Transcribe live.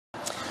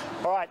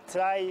Alright,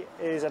 today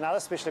is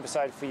another special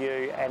episode for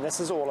you, and this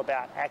is all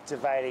about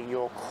activating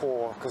your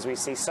core, because we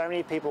see so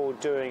many people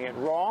doing it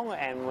wrong,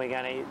 and we're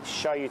going to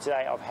show you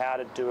today of how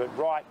to do it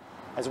right,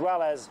 as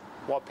well as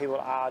what people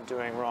are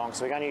doing wrong.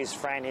 So we're going to use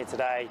Fran here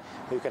today,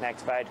 who can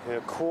activate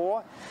her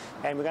core,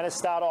 and we're going to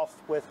start off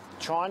with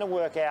trying to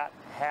work out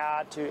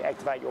how to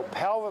activate your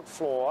pelvic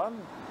floor,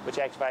 which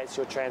activates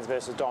your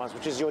transversus abdominis,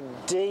 which is your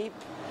deep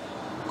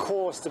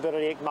core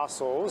stability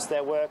muscles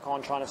that work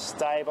on trying to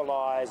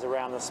stabilize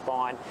around the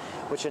spine,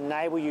 which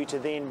enable you to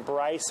then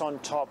brace on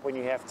top when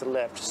you have to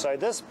lift. So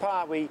this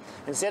part,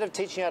 instead of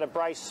teaching you how to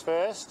brace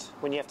first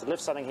when you have to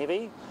lift something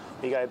heavy,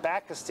 we go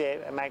back a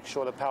step and make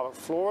sure the pelvic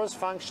floor is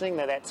functioning,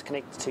 that's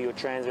connected to your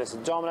transversus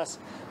abdominis,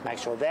 make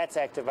sure that's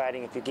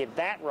activating. If you get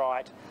that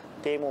right,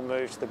 then we'll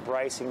move to the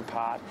bracing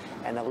part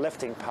and the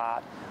lifting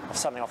part of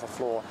something off the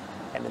floor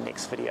in the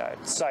next video.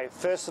 So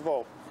first of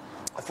all,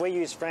 if we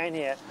use Fran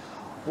here,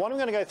 what I'm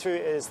going to go through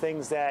is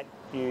things that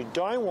you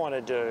don't want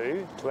to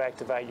do to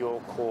activate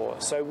your core.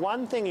 So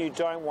one thing you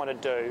don't want to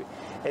do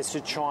is to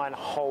try and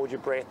hold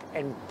your breath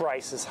and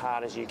brace as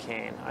hard as you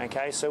can.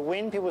 Okay, so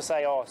when people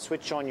say, oh,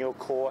 switch on your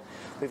core,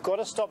 we've got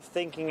to stop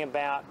thinking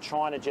about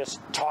trying to just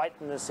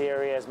tighten this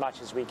area as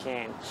much as we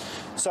can.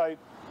 So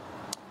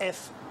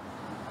if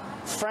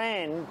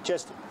Fran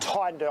just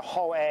tightened her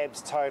whole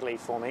abs totally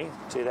for me,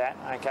 do that,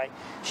 okay?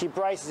 She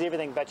braces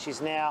everything, but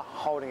she's now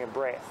holding her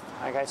breath,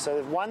 okay? So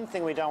the one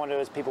thing we don't want to do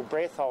is people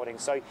breath holding.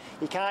 So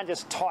you can't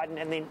just tighten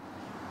and then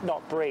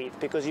not breathe,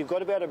 because you've got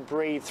to be able to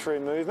breathe through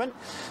movement.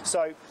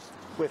 So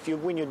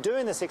when you're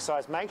doing this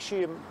exercise, make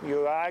sure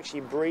you are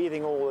actually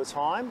breathing all the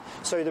time.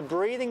 So the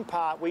breathing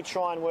part, we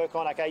try and work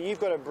on, okay, you've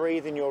got to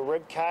breathe in your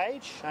rib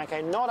cage,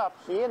 okay? Not up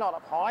here, not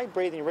up high,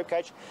 breathe in your rib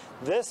cage.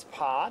 This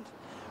part,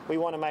 we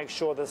want to make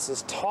sure this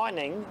is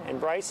tightening and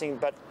bracing,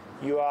 but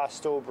you are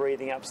still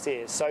breathing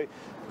upstairs. So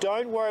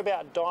don't worry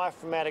about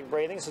diaphragmatic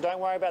breathing. So don't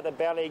worry about the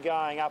belly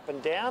going up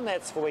and down.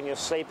 That's for when you're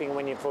sleeping,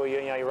 when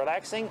you're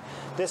relaxing.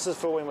 This is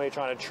for when we're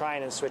trying to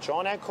train and switch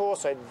on our core.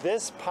 So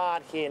this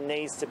part here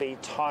needs to be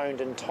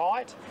toned and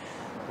tight.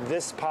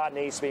 This part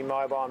needs to be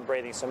mobile and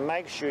breathing. So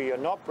make sure you're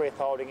not breath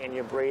holding and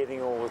you're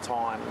breathing all the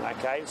time.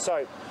 Okay.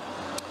 So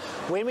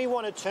when we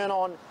want to turn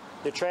on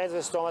the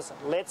transversus abdominis,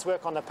 let's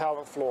work on the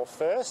pelvic floor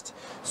first.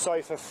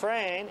 So for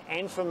Fran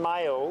and for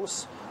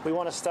males, we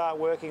want to start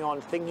working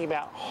on thinking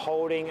about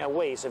holding a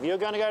wee. So if you're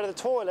going to go to the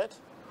toilet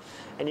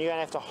and you're going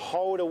to have to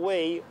hold a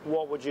wee,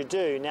 what would you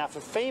do? Now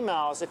for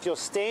females, if you're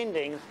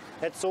standing,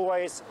 it's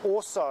always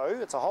also,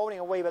 it's a holding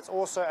a wee, but it's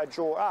also a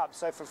draw up.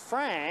 So for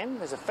Fran,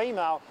 as a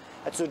female,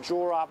 it's a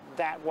draw up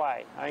that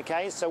way,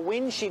 okay? So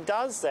when she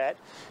does that,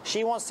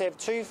 she wants to have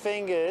two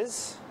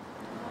fingers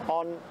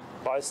on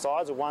both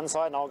sides, or one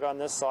side, and I'll go on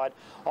this side,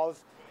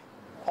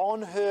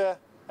 on her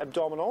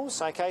abdominals,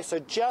 okay, so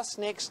just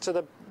next to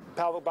the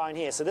pelvic bone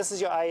here. So this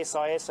is your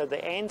ASIS, so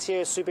the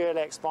anterior superior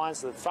iliac spine,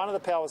 so the front of the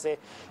pelvis there.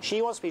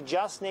 She wants to be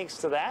just next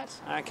to that,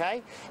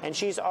 okay, and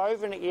she's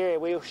over in an area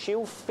where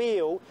she'll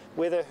feel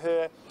whether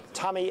her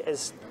tummy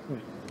is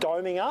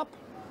doming up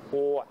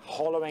or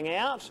hollowing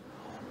out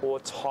or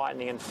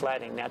tightening and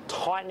flattening. Now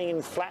tightening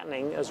and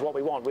flattening is what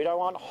we want. We don't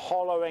want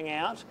hollowing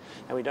out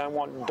and we don't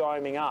want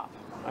doming up.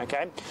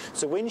 Okay,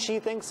 so when she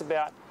thinks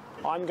about,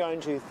 I'm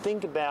going to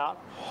think about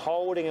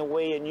holding a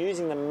wee and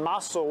using the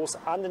muscles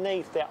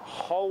underneath that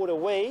hold a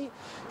wee,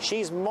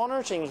 she's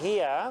monitoring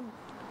here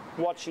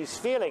what she's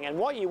feeling. And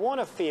what you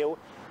want to feel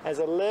is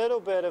a little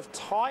bit of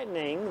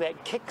tightening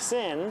that kicks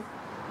in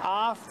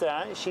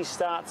after she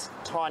starts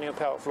tightening her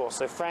pelvic floor.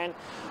 So Fran,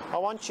 I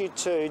want you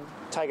to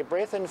take a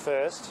breath in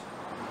first,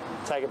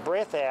 take a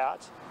breath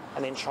out,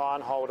 and then try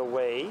and hold a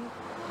wee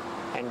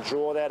and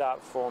draw that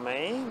up for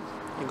me.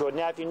 Good.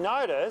 Now if you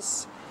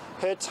notice,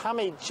 her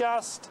tummy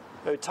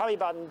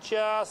button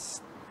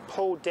just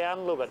pulled down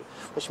a little bit,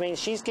 which means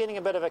she's getting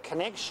a bit of a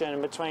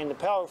connection between the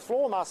pelvic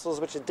floor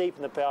muscles, which are deep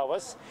in the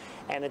pelvis,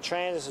 and the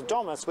transversus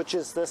abdominis, which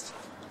is this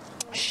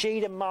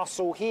sheet of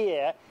muscle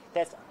here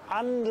that's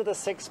under the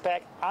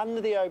six-pack,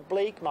 under the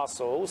oblique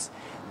muscles,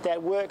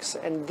 that works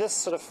in this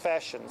sort of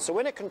fashion. So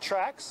when it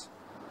contracts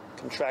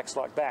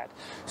like that.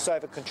 So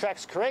if it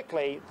contracts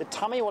correctly, the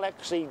tummy will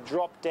actually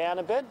drop down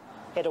a bit,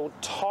 it'll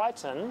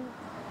tighten,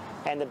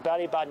 and the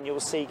belly button you'll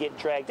see get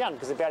dragged down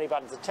because the belly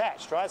button's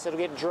attached, right? So it'll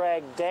get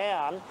dragged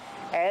down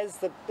as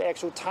the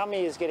actual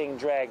tummy is getting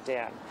dragged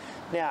down.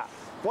 Now,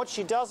 what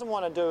she doesn't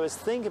want to do is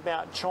think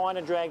about trying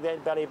to drag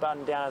that belly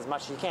button down as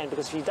much as you can,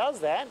 because if she does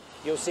that,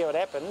 you'll see what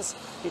happens.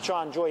 You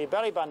try and draw your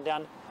belly button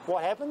down,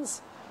 what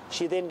happens?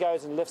 She then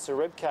goes and lifts her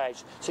rib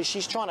cage. So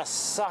she's trying to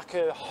suck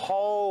her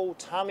whole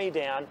tummy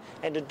down,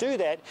 and to do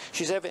that,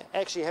 she's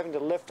actually having to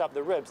lift up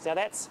the ribs. Now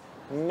that's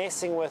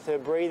messing with her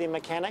breathing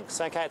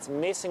mechanics, okay? It's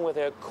messing with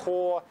her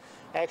core,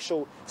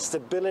 actual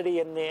stability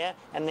in there,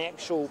 and the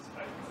actual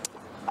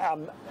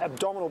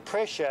abdominal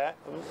pressure,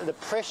 the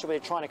pressure we're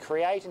trying to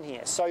create in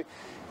here. So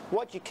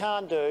what you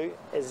can't do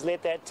is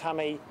let that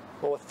tummy,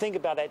 or think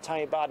about that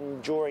tummy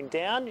button drawing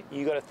down.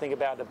 You've got to think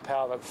about the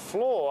pelvic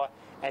floor,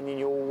 and then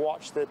you'll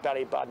watch the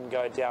belly button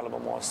go down a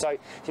little more. So if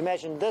you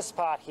imagine this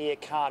part here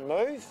can't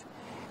move,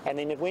 And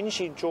then when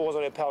she draws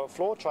on her pelvic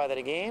floor, try that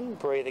again,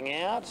 breathing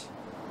out,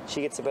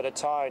 she gets a bit of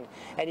tone.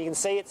 And you can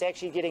see it's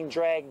actually getting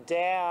dragged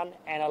down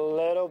and a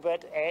little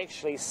bit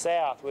actually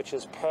south, which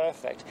is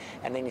perfect.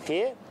 And then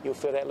here, you'll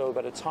feel that little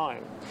bit of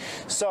tone.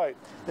 So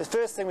the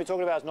first thing we're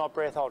talking about is not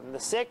breath holding. The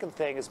second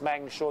thing is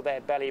making sure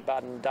that belly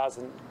button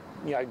doesn't,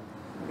 you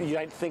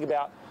don't think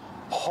about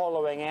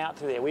hollowing out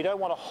through there. We don't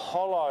want a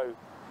hollow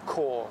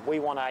core. We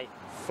want a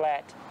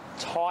flat,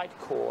 tight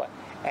core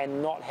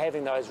and not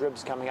having those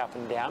ribs coming up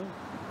and down.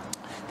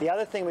 The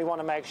other thing we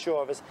want to make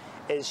sure of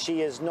is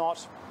she is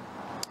not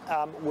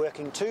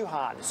working too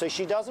hard. So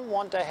she doesn't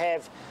want to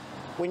have,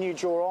 when you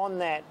draw on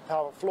that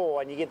pelvic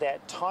floor and you get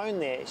that tone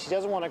there, she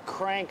doesn't want to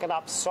crank it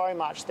up so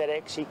much that it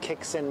actually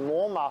kicks in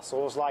more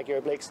muscles like your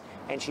obliques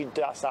and she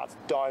starts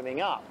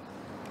doming up.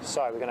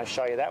 So we're going to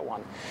show you that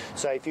one.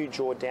 So if you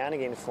draw down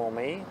again for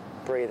me,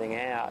 breathing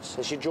out.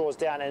 So she draws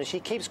down and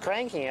she keeps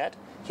cranking it,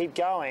 keep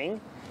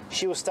going,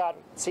 she will start,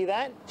 see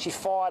that? She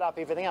fired up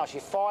everything else. She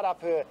fired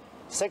up her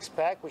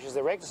six-pack, which is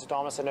the rectus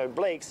abdominis and her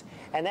obliques,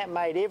 and that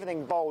made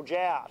everything bulge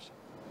out.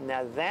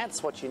 Now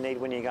that's what you need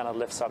when you're going to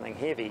lift something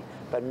heavy,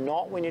 but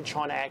not when you're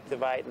trying to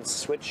activate and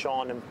switch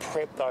on and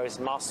prep those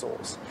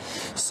muscles.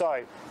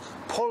 So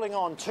pulling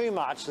on too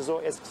much is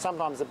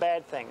sometimes a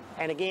bad thing.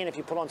 And again, if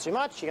you pull on too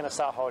much, you're going to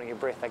start holding your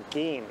breath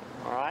again,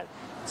 all right?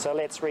 So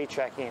let's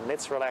retract in,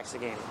 let's relax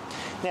again.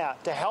 Now,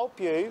 to help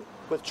you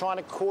with trying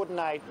to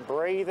coordinate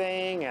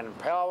breathing and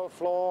pelvic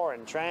floor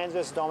and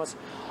transversus abdominis,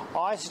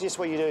 I suggest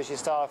what you do is you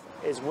start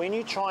off is when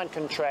you try and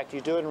contract,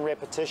 you do it in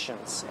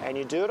repetitions. And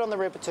you do it on the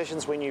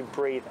repetitions when you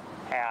breathe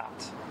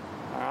out,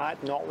 all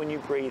right? Not when you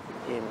breathe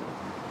in,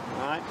 all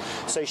right?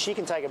 So she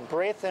can take a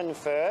breath in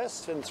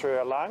first and through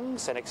her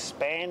lungs and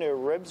expand her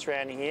ribs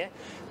around here.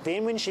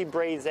 Then when she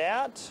breathes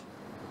out,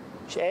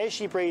 as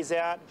she breathes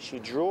out, she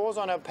draws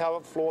on her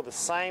pelvic floor the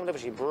same level.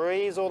 She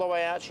breathes all the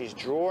way out. She's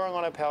drawing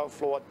on her pelvic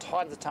floor,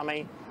 tight the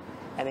tummy,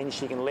 and then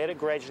she can let it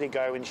gradually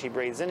go when she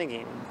breathes in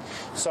again.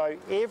 So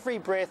every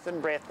breath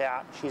in, breath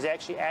out, she's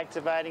actually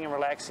activating and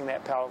relaxing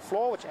that pelvic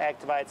floor, which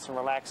activates and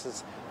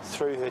relaxes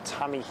through her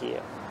tummy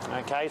here.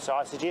 Okay, so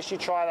I suggest you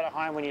try that at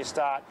home when you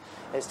start,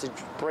 is to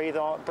breathe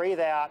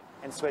out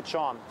and switch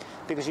on,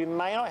 because you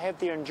may not have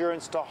the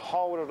endurance to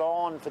hold it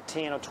on for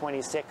 10 or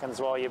 20 seconds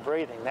while you're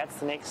breathing. That's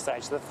the next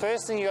stage. So the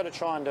first thing you've got to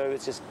try and do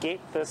is just get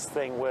this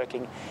thing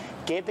working,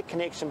 get the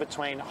connection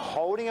between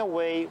holding a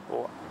wee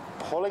or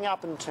pulling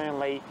up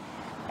internally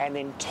and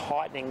then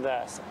tightening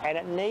this. And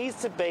it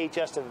needs to be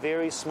just a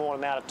very small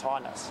amount of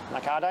tightness.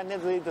 Okay, I don't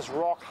need to leave this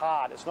rock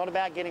hard. It's not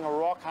about getting a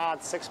rock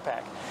hard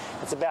six-pack.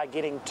 It's about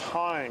getting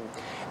tone.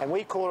 And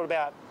we call it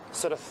about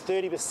sort of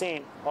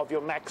 30% of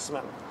your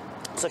maximum.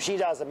 So if she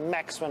does a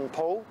maximum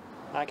pull,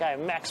 okay, a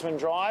maximum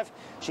drive,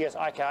 she goes,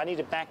 okay, I need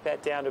to back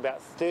that down to about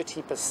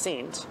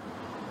 30%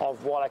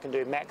 of what I can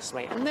do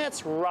maximally. And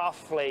that's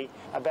roughly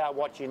about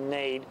what you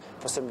need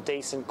for some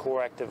decent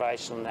core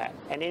activation on that.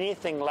 And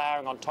anything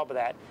layering on top of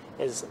that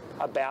is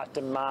about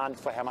demand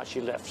for how much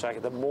you lift. So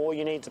the more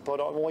you need to put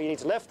on, the more you need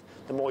to lift,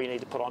 the more you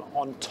need to put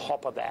on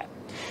top of that.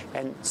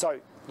 And so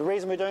the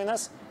reason we're doing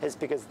this is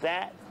because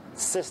that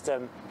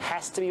system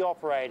has to be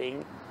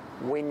operating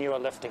when you are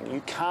lifting.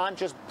 You can't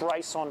just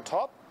brace on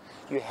top.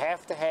 You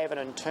have to have an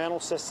internal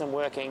system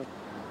working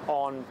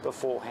on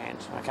beforehand.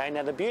 Okay,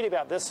 now the beauty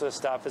about this sort of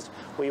stuff is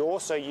we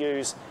also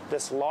use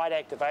this light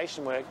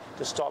activation work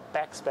to stop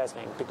back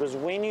spasming, because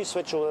when you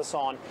switch all this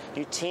on,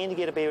 you tend to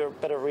get a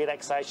bit of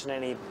relaxation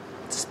in the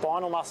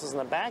spinal muscles in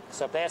the back.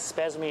 So if they're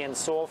spasmy and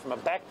sore from a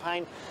back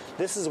pain,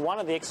 this is one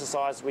of the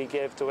exercises we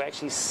give to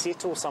actually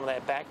settle some of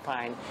that back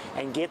pain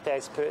and get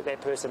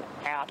that person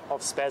out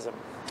of spasm.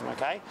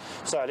 Okay,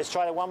 so let's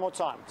try that one more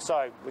time.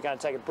 So we're going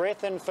to take a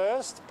breath in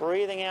first,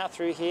 breathing out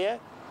through here.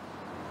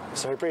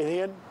 So breathing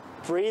in,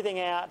 breathing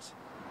out,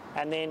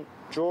 and then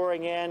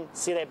drawing in.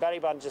 See that belly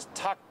button just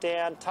tucked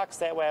down, tucks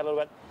that way a little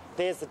bit.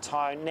 There's the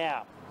tone.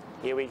 Now,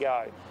 here we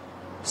go.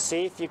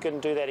 See if you can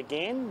do that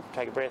again.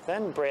 Take a breath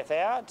in, breath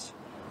out.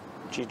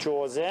 She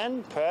draws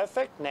in,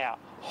 perfect. Now,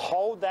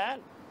 hold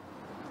that,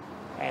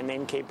 and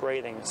then keep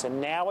breathing. So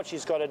now what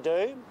she's got to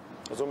do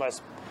is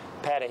almost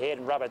pat her head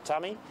and rub her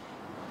tummy,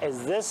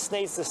 is this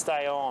needs to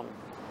stay on.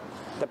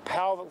 The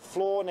pelvic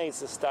floor needs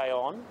to stay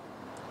on.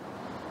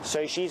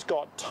 So she's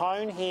got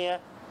tone here,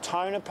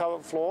 tone of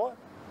pelvic floor,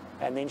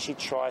 and then she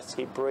tries to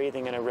keep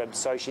breathing in her ribs.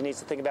 So she needs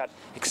to think about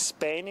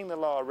expanding the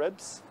lower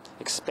ribs,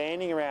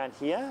 expanding around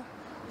here,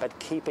 but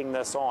keeping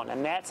this on.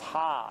 And that's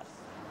hard,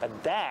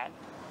 but that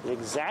is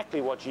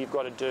exactly what you've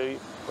got to do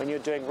when you're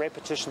doing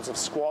repetitions of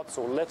squats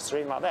or lifts or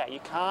anything like that.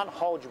 You can't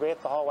hold your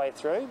breath the whole way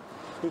through.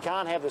 You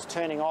can't have this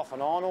turning off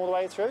and on all the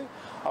way through.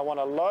 I want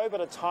a low bit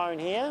of tone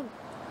here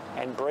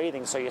and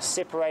breathing, so you're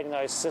separating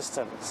those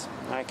systems,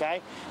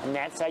 okay? And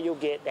that's how you'll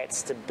get that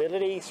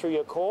stability through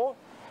your core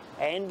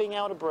and being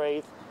able to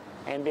breathe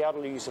and be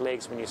able to use your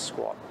legs when you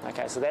squat.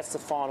 Okay, so that's the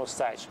final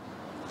stage.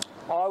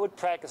 I would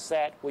practice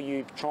that where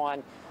you try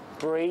and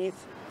breathe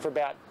for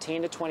about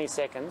 10 to 20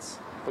 seconds,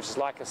 which is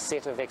like a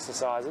set of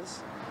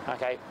exercises,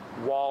 okay,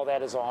 while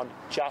that is on,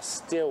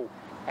 just still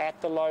at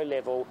the low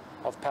level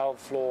of pelvic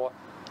floor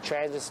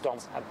transversus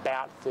abdominis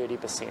about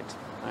 30%,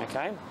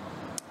 okay?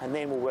 And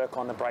then we'll work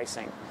on the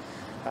bracing.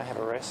 I have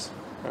a rest,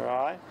 all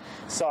right?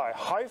 So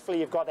hopefully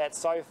you've got that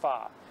so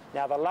far.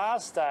 Now the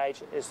last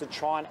stage is to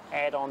try and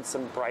add on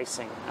some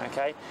bracing,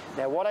 okay?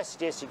 Now what I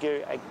suggest you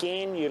do,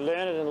 again, you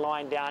learn it in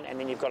lying down and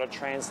then you've got to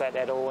translate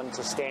that all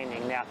into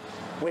standing. Now,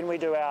 when we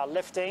do our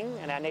lifting,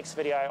 in our next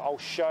video, I'll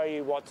show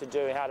you what to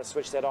do, how to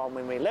switch that on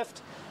when we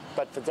lift.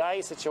 But for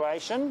today's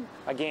situation,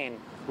 again,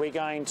 we're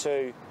going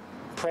to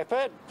prep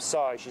it.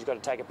 So she's got to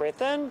take a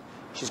breath in,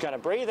 she's going to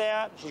breathe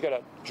out, she's got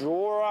to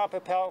draw up her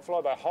pelvic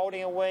floor by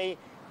holding a wee,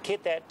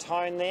 get that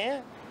tone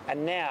there.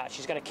 And now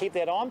she's going to keep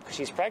that on because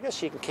she's practiced,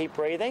 she can keep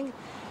breathing.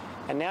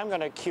 And now I'm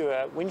going to cue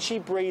her. When she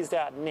breathes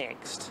out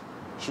next,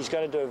 she's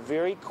going to do a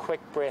very quick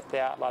breath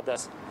out like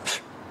this,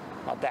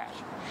 like that.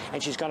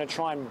 And she's going to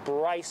try and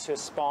brace her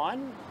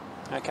spine,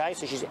 okay?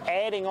 So she's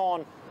adding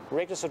on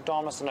rectus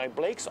abdominis and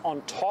obliques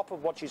on top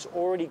of what she's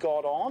already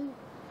got on,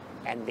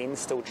 and then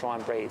still try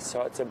and breathe.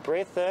 So it's a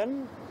breath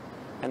in,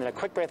 and then a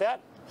quick breath out.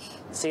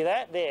 See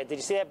that? There. Did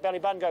you see that belly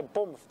button go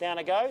boom, down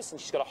it goes?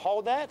 And she's got to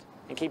hold that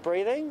and keep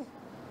breathing.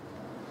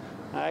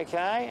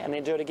 Okay, and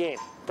then do it again.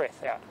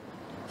 Breath out.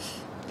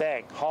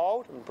 Bang.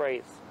 Hold and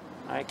breathe.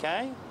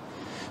 Okay.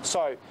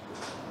 So,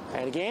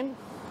 and again.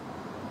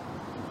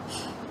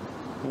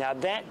 Now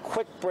that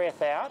quick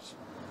breath out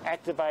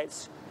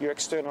activates your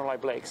external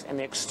obliques. And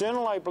the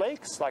external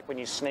obliques, like when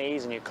you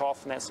sneeze and you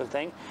cough and that sort of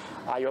thing,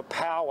 are your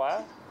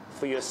power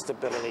for your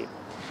stability.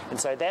 And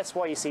so that's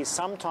why you see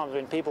sometimes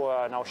when people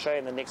are, and I'll show you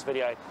in the next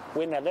video,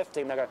 when they're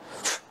lifting, they go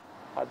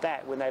like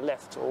that when they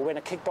lift. Or when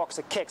a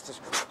kickboxer kicks,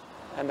 just,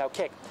 and they'll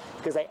kick.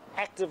 Because they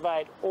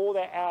activate all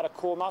their outer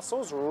core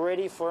muscles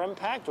ready for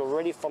impact or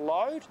ready for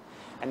load.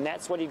 And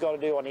that's what you've got to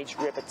do on each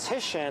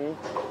repetition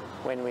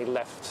when we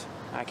lift.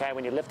 Okay,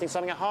 when you're lifting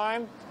something at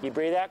home, you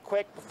breathe out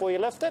quick before you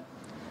lift it.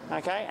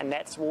 Okay, and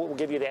that's what will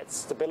give you that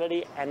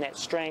stability and that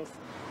strength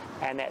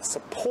and that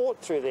support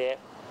through there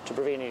to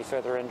prevent any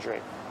further injury.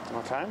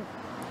 Okay,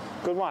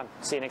 good one.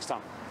 See you next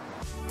time.